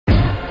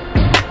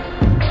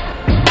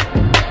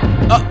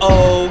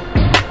Uh-oh,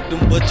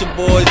 them butcher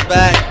boys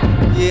back.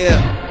 Yeah,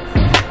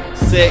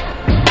 sick,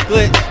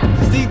 glitch,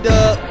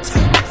 C-dub.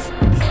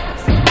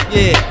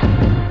 Yeah,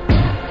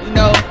 you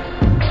know,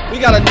 we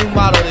got a new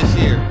motto this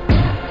year.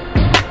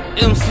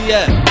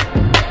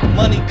 MCF,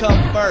 money come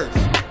first.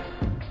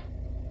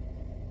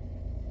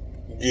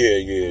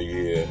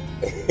 Yeah.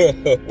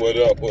 What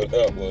up?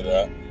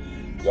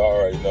 Y'all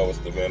already know it's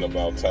the man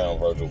about town,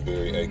 Virgil,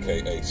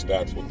 aka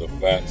Stacks with the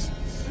Facts.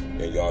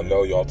 And y'all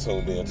know y'all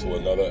tuned in to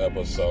another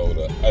episode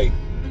of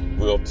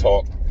Real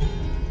Talk,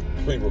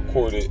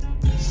 pre-recorded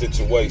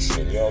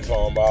situation. You know what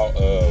I'm talking about?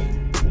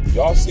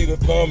 Y'all see the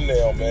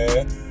thumbnail,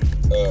 man.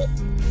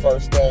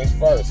 First things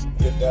first,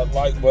 hit that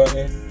like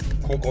button,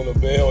 click on the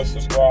bell, and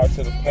subscribe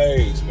to the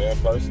page, man.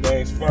 First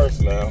things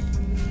first now.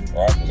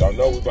 All right, because y'all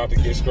know we're about to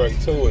get straight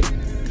to it.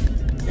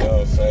 You know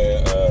what I'm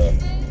saying?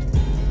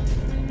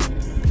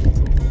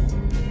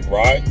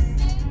 Right?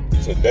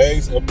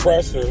 Today's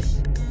oppressors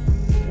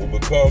will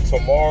become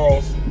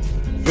tomorrow's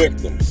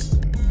victims,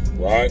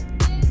 right?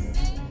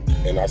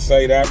 And I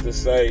say that to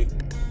say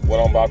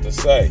what I'm about to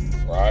say,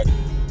 right?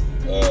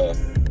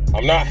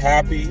 I'm not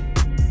happy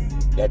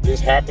that this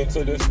happened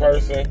to this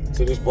person,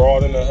 to this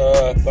broad in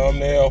the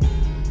thumbnail.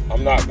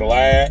 I'm not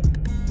glad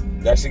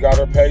that she got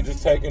her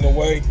pages taken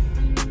away.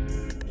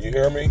 You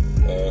hear me?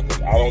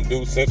 Because I don't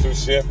do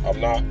censorship.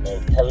 I'm not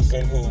a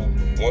person who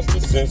wants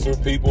to censor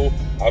people.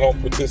 I don't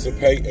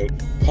participate in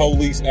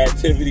police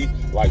activity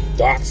like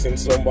doxing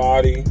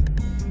somebody,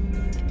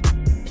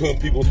 putting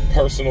people's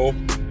personal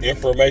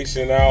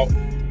information out.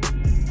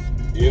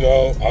 You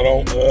know, I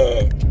don't,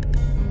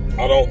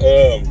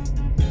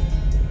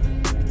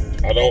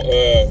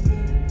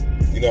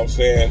 you know what I'm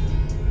saying,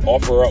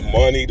 offer up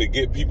money to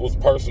get people's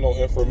personal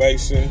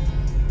information.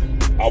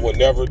 I would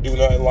never do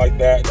nothing like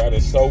that. That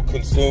is so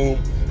consumed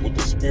with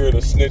the spirit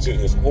of snitching.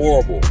 It's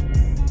horrible.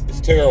 It's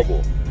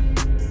terrible.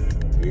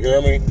 You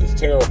hear me? It's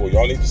terrible.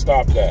 Y'all need to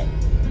stop that.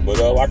 But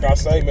like I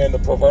say, man, the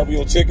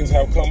proverbial chickens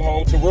have come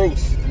home to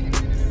roost.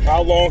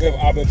 How long have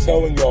I been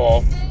telling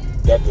y'all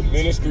that the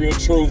ministry of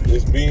truth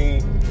is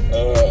being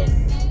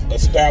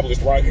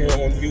established right here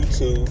on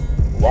YouTube,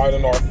 right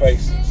in our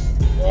faces,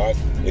 right?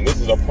 And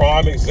this is a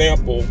prime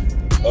example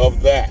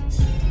of that.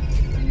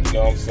 You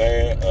know what I'm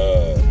saying?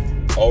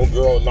 Old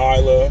girl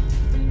Nyla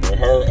and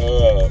her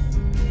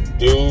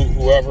dude,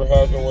 whoever,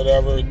 husband,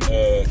 whatever,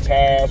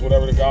 Taz,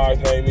 whatever the guy's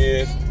name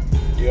is.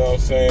 You know what I'm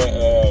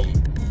saying?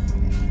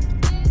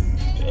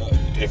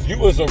 If you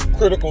was a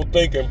critical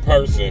thinking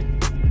person,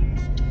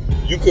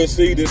 you could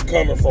see this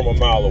coming from a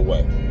mile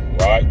away,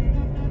 right?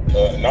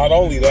 Not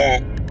only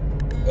that,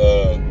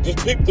 just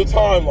pick the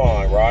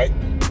timeline, right?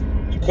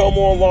 You come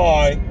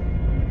online,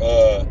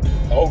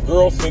 old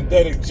girl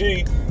Synthetic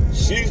G,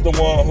 she's the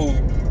one who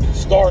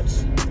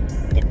starts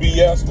the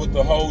BS with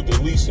the whole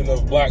deletion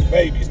of black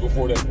babies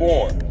before they're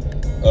born.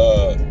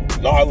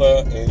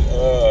 Nyla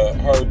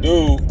and her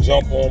dude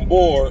jump on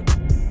board,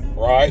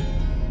 right?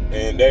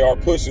 And they are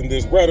pushing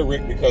this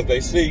rhetoric because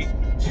they see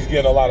she's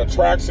getting a lot of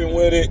traction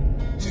with it.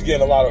 She's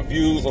getting a lot of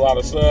views, a lot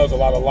of subs, a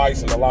lot of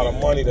likes, and a lot of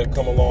money that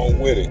come along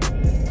with it.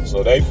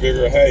 So they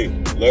figure, hey,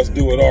 let's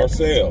do it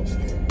ourselves.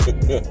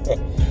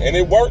 And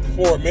it worked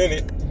for a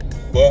minute,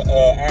 but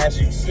as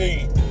you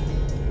see,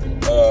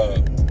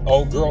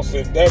 old girl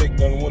Synthetic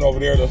then went over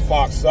there to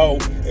Fox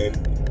Soul. And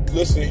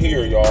listen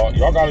here, y'all.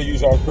 Y'all got to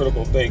use our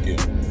critical thinking.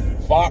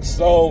 Fox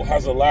Soul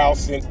has allowed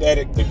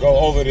Synthetic to go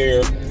over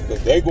there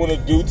because they're going to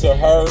do to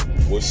her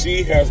what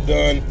she has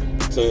done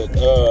to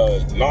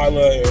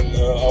Nyla and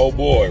old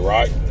boy,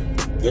 right?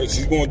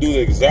 She's going to do the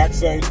exact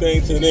same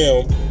thing to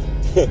them.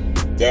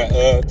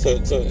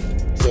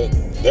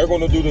 They're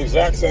going to do the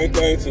exact same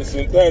thing to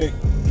Synthetic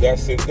that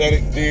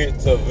Synthetic did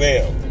to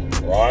them,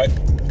 right?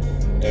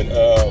 And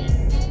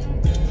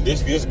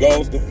this just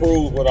goes to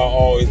prove what I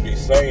always be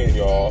saying,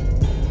 y'all.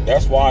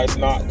 That's why it's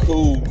not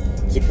cool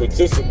to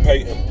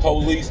participate in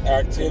police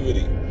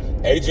activity.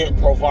 Agent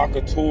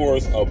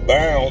provocateurs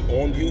abound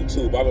on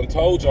YouTube. I done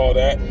told y'all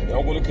that, and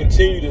I'm going to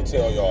continue to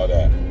tell y'all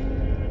that,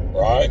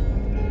 right?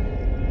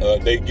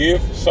 They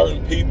give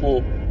certain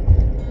people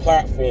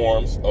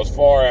platforms as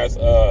far as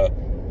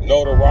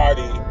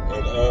notoriety,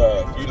 and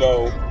you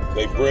know,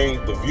 they bring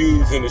the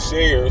views and the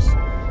shares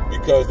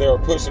because they're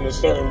pushing a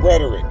certain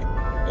rhetoric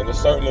and a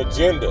certain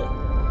agenda.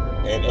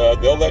 And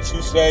they'll let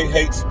you say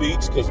hate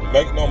speech, because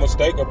make no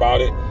mistake about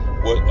it,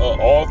 with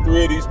all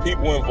three of these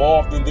people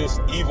involved in this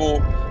evil,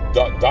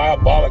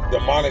 diabolic,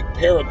 demonic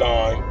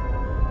paradigm,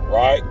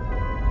 right?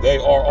 They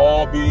are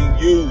all being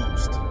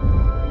used,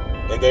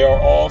 and they are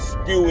all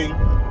spewing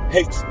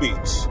hate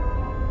speech,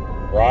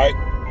 right?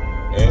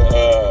 And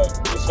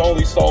it's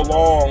only so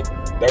long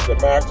that the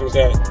masters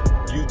at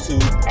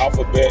YouTube,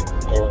 Alphabet,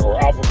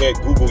 or Alphabet,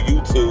 Google,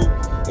 YouTube,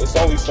 it's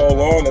only so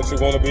long that you're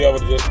going to be able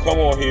to just come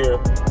on here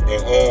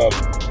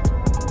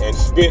and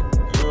spit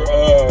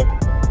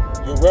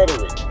your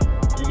rhetoric,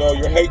 you know,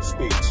 your hate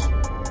speech,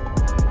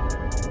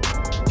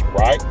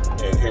 right?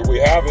 And here we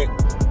have it,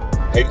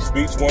 hate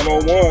speech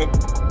 101.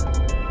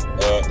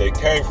 They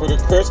came for the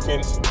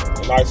Christians,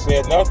 and I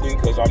said nothing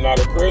because I'm not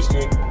a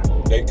Christian.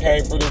 They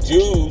came for the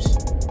Jews,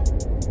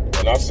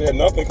 and I said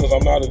nothing because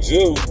I'm not a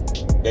Jew.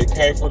 They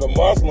came for the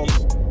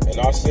Muslims, and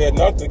I said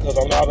nothing because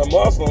I'm not a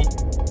Muslim.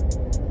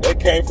 They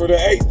came for the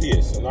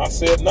atheists, and I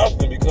said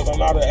nothing because I'm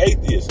not an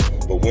atheist.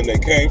 But when they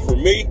came for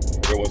me,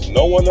 there was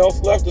no one else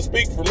left to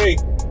speak for me.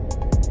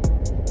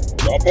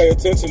 Y'all pay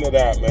attention to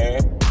that,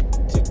 man.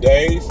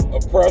 Today's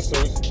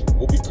oppressors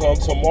will become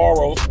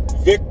tomorrow's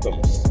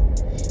victims.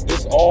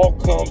 This all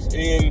comes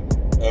in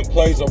and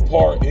plays a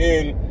part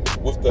in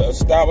with the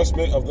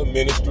establishment of the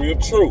ministry of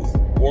truth,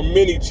 or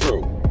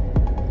mini-truth.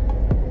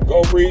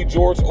 Go read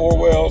George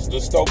Orwell's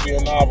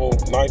dystopian novel,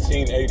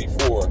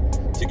 1984,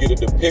 to get a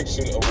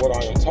depiction of what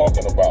I am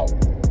talking about,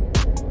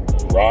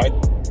 right?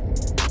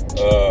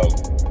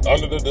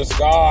 Under the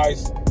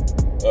disguise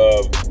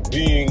of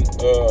being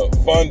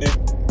funded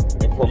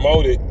and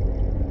promoted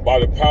by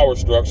the power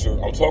structure,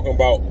 I'm talking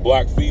about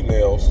black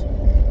females,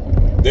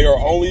 they are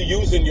only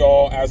using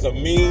y'all as a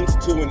means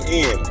to an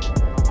end.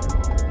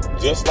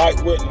 Just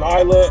like with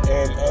Nyla,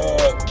 and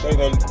they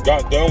done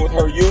got done with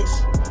her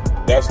use.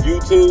 That's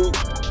YouTube.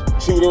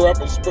 Chewed her up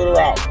and spit her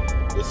out.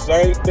 The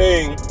same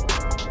thing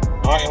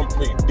I am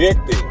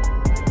predicting.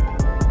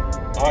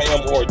 I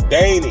am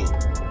ordaining,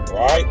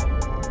 right?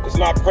 It's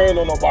not praying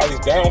on nobody's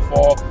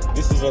downfall.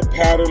 This is a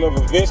pattern of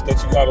events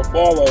that you gotta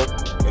follow,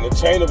 and a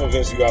chain of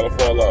events you gotta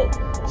follow.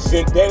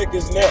 Synthetic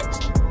is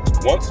next.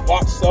 Once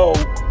Fox Soul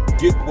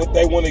get what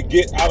they want to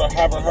get out of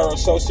having her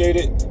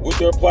associated with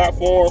their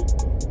platform,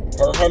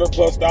 her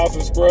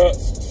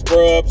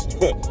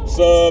 100,000+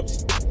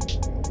 subs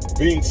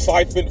being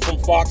siphoned from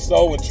Fox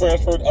Soul and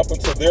transferred up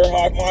into their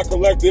Hive Mind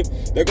Collective,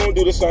 they're going to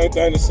do the same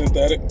thing to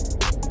Synthetic.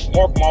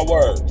 Mark my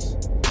words.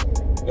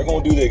 They're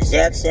going to do the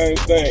exact same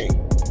thing.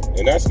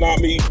 And that's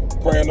not me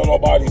praying on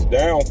nobody's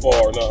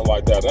downfall or nothing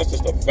like that. That's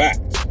just a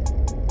fact.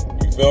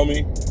 You feel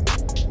me?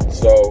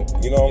 So,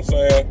 you know what I'm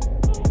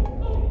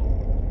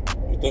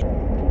saying?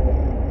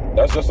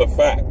 That's just a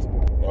fact.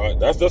 Right?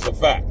 That's just a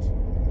fact.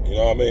 You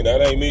know what I mean?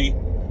 That ain't me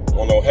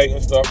on no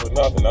hating stuff or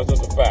nothing. That's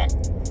just a fact.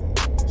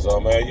 So,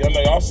 man, you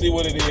know, y'all see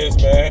what it is,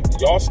 man.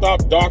 Y'all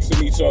stop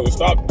doxing each other.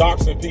 Stop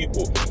doxing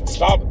people.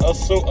 Stop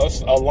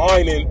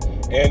aligning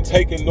and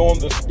taking on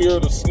the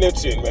spirit of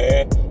snitching,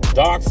 man.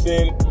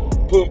 Doxing,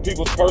 putting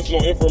people's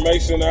personal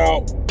information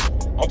out.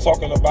 I'm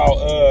talking about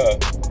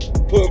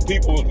putting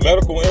people's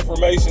medical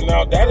information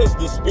out. That is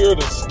the spirit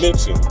of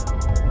snitching.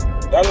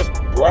 That is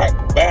rat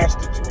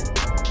bastardry.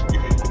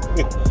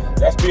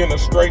 That's being a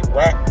straight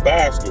rat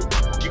bastard.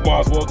 You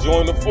might as well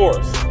join the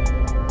force.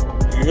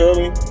 You hear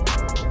me?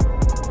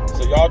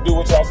 So y'all do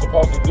what y'all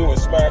supposed to do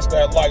and smash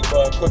that like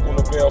button, click on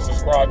the bell,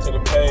 subscribe to the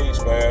page,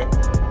 man.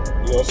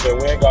 You know what I'm saying?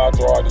 We ain't gotta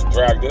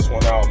drag this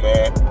one out,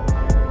 man.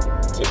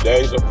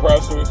 Today's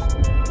oppressors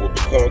will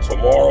become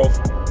tomorrow's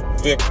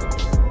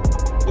victims.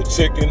 The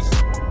chickens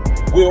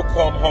will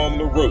come home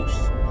to roost.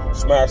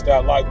 Smash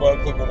that like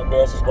button, click on the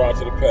bell, subscribe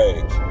to the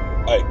page.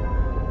 Hey.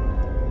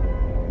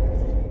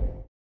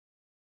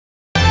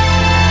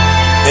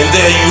 And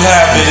there you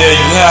have it,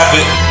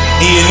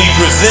 E&E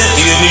presents,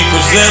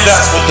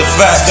 that's what the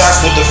facts,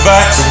 the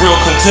real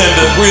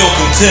contender.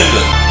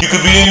 You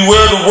could be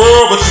anywhere in the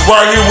world, but you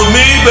right here with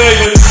me,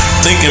 baby.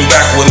 Thinking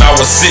back when I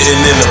was sitting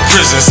in a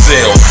prison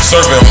cell,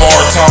 serving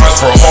hard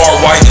times for hard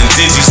white and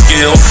dingy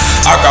scales.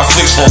 I got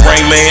flicks from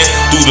Rain Man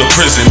through the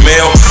prison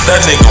mail.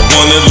 That nigga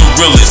one of the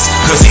realest,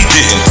 cause he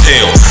didn't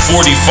tell.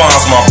 40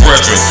 fines, my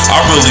brethren,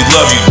 I really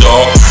love you,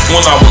 dog.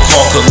 When I would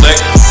call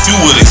collect, you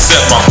would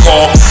accept my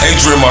call.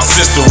 Adrian, my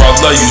sister, I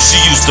love you,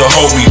 she used to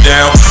hold me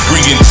down.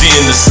 Bringing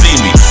 10 to see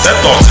me, that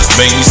thought just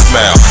made me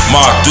smile.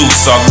 My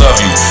deuce, I love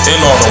you,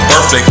 and all them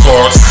birthday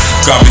cards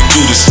got me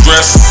through the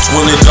stress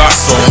when it got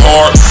so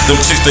hard. Them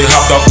chicks, they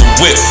hopped out the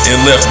whip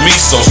and left me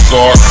so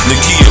scarred.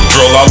 Nakia,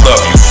 girl, I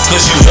love you,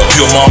 cause you helped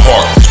heal my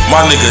heart.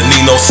 My nigga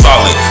Nino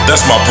Solid,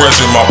 that's my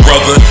brethren, my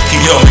brother. He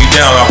held me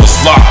down, I was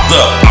locked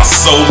up, I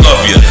so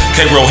love ya.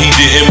 K-Ro, he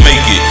didn't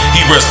make it,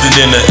 he rested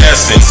in the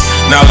essence.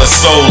 Now the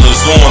soul is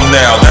on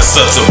now, that's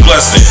such a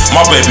blessing.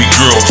 My baby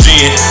girl,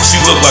 Jen,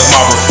 she look like my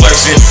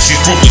reflection. She's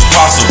proof it's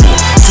possible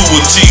to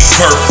achieve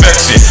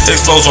perfection.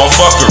 Expose all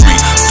fuckery,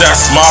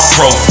 that's my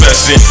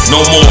profession.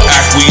 No more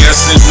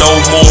acquiescing, no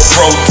more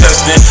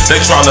protesting. They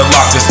tryna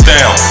lock us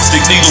down,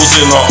 stick needles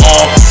in our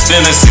arm,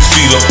 standing 6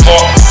 feet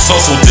apart.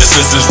 Social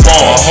distance is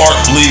wrong. My heart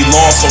bleed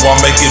long, so I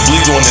make it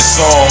bleed on this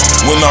song.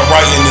 When I'm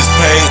writing this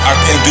pain, I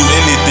can't do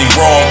anything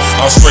wrong.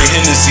 I'm straight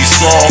Hennessy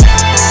strong.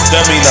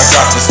 That mean I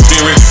got the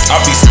spirit.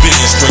 I be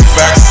spitting straight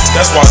facts.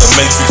 That's why the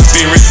Matrix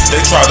fear it. They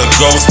try to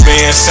ghost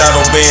ban, shadow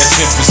ban,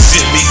 sense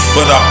shit me,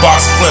 but I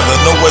box clever.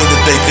 No way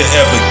that they could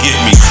ever get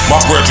me. My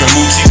brethren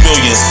Moochie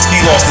millions. He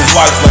lost his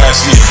life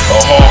last year.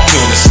 A hard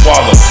pill to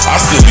swallow. I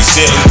still be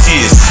shedding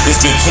tears.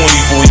 It's been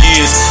 24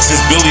 years since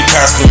Billy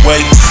passed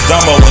away.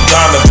 Damo and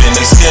Donovan,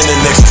 they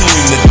standing next to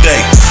him today.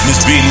 Miss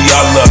Beanie,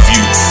 I love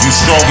you. You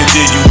stronger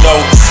than you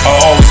know. I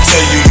always tell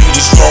you, you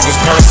the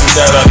strongest person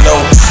that I know.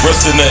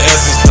 Rest in the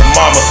essence, the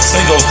mama. Say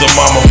goes to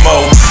Mama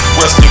Mo.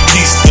 Rest in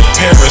peace, the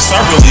Paris, I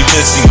really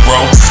miss him,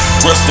 bro.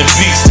 Rest in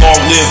peace, long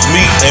live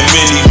me and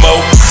many more.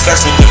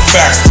 That's what the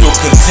facts, real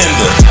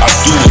contender. I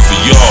do it for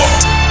y'all.